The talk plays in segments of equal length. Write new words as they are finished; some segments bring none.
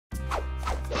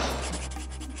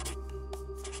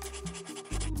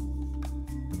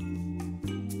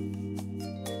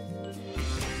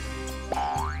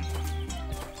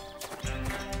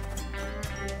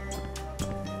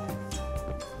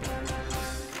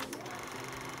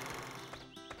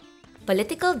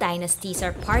Political dynasties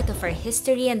are part of our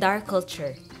history and our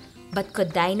culture. But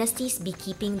could dynasties be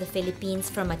keeping the Philippines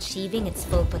from achieving its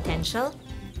full potential?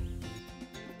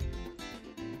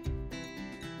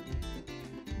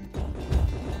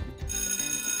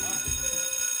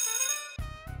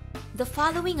 The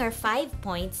following are 5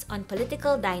 points on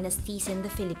political dynasties in the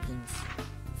Philippines.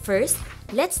 First,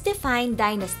 let's define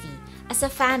dynasty as a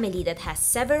family that has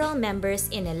several members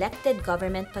in elected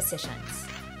government positions.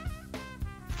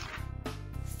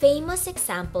 Famous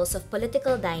examples of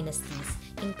political dynasties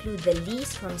include the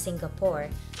Lees from Singapore,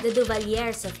 the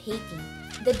Duvaliers of Haiti,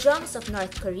 the Jungs of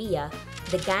North Korea,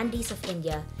 the Gandhis of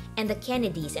India, and the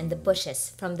Kennedys and the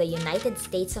Bushes from the United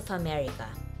States of America.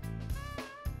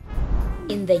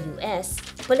 In the US,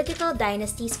 political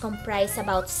dynasties comprise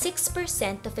about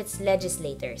 6% of its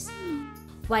legislators,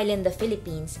 while in the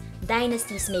Philippines,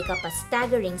 dynasties make up a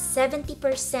staggering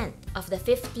 70% of the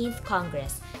 15th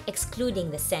Congress,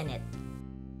 excluding the Senate.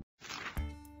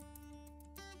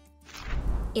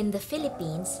 In the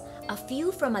Philippines, a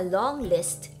few from a long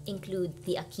list include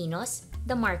the Aquinos,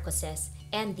 the Marcoses,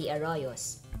 and the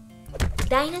Arroyos.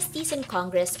 Dynasties in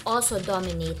Congress also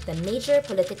dominate the major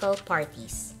political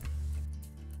parties.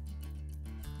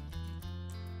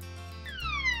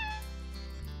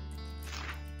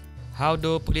 How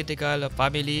do political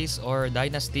families or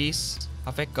dynasties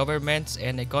affect governments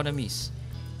and economies,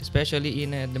 especially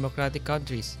in democratic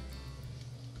countries?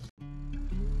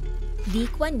 Lee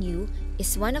Kuan Yew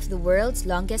is one of the world's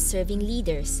longest-serving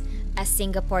leaders, as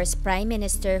Singapore's Prime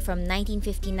Minister from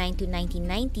 1959 to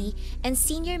 1990 and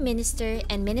Senior Minister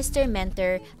and Minister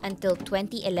Mentor until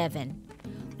 2011.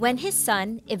 When his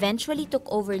son eventually took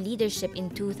over leadership in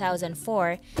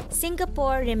 2004,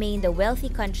 Singapore remained a wealthy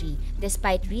country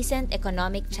despite recent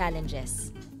economic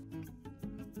challenges.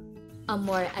 A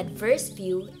more adverse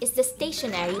view is the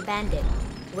stationary bandit,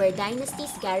 where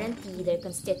dynasties guarantee their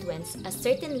constituents a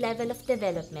certain level of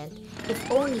development if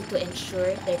only to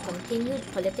ensure their continued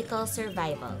political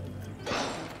survival.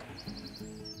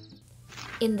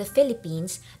 In the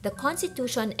Philippines, the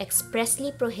Constitution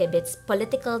expressly prohibits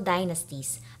political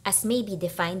dynasties, as may be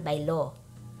defined by law.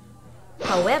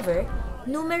 However,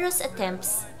 numerous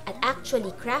attempts at actually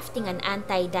crafting an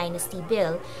anti-dynasty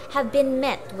bill have been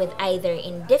met with either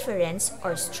indifference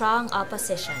or strong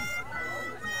opposition.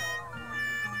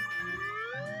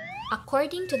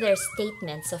 According to their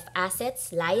statements of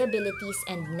assets, liabilities,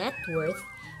 and net worth,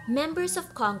 members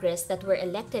of Congress that were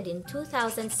elected in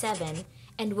 2007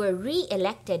 and were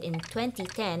re-elected in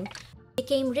 2010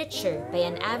 became richer by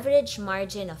an average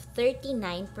margin of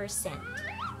 39%.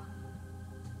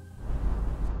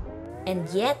 And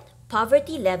yet,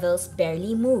 poverty levels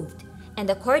barely moved, and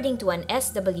according to an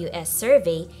SWS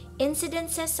survey,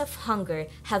 incidences of hunger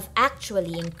have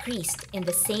actually increased in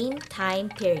the same time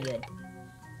period.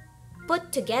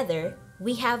 Put together,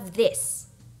 we have this.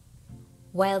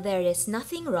 While there is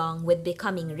nothing wrong with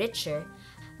becoming richer,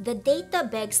 the data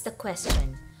begs the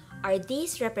question, are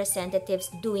these representatives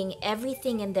doing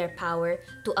everything in their power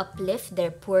to uplift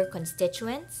their poor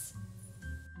constituents?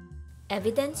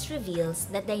 Evidence reveals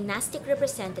that dynastic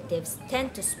representatives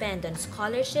tend to spend on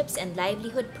scholarships and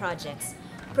livelihood projects,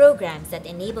 programs that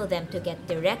enable them to get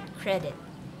direct credit.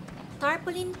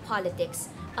 Tarpaulin politics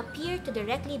appear to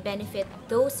directly benefit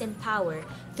those in power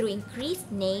through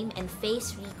increased name and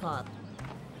face recall.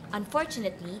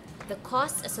 Unfortunately, the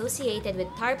costs associated with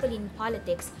tarpaulin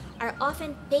politics are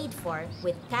often paid for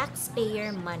with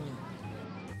taxpayer money.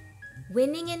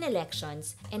 Winning in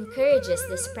elections encourages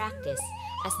this practice,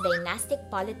 as dynastic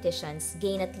politicians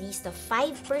gain at least a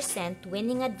 5%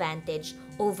 winning advantage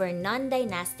over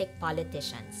non-dynastic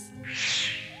politicians.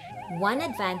 One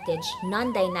advantage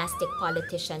non-dynastic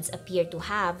politicians appear to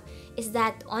have is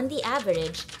that, on the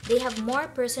average, they have more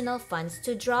personal funds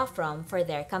to draw from for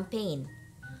their campaign.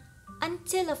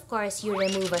 Until, of course, you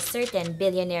remove a certain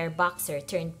billionaire boxer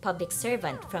turned public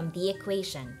servant from the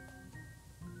equation.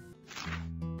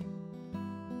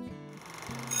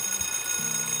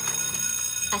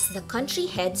 As the country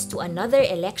heads to another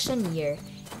election year,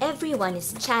 everyone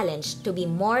is challenged to be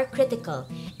more critical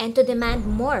and to demand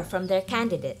more from their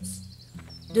candidates.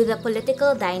 Do the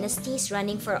political dynasties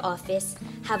running for office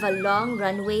have a long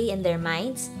runway in their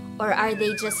minds, or are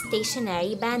they just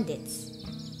stationary bandits?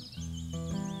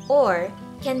 Or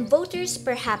can voters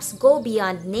perhaps go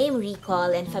beyond name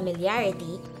recall and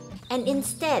familiarity and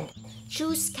instead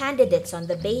choose candidates on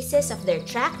the basis of their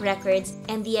track records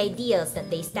and the ideals that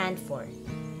they stand for?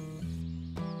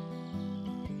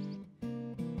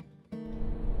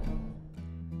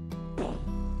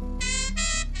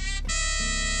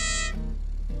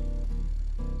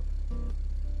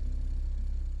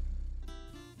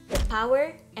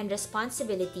 Power and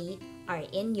responsibility are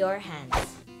in your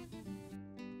hands.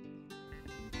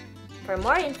 For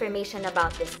more information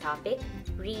about this topic,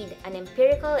 read An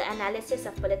Empirical Analysis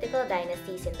of Political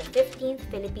Dynasties in the 15th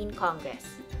Philippine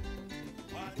Congress.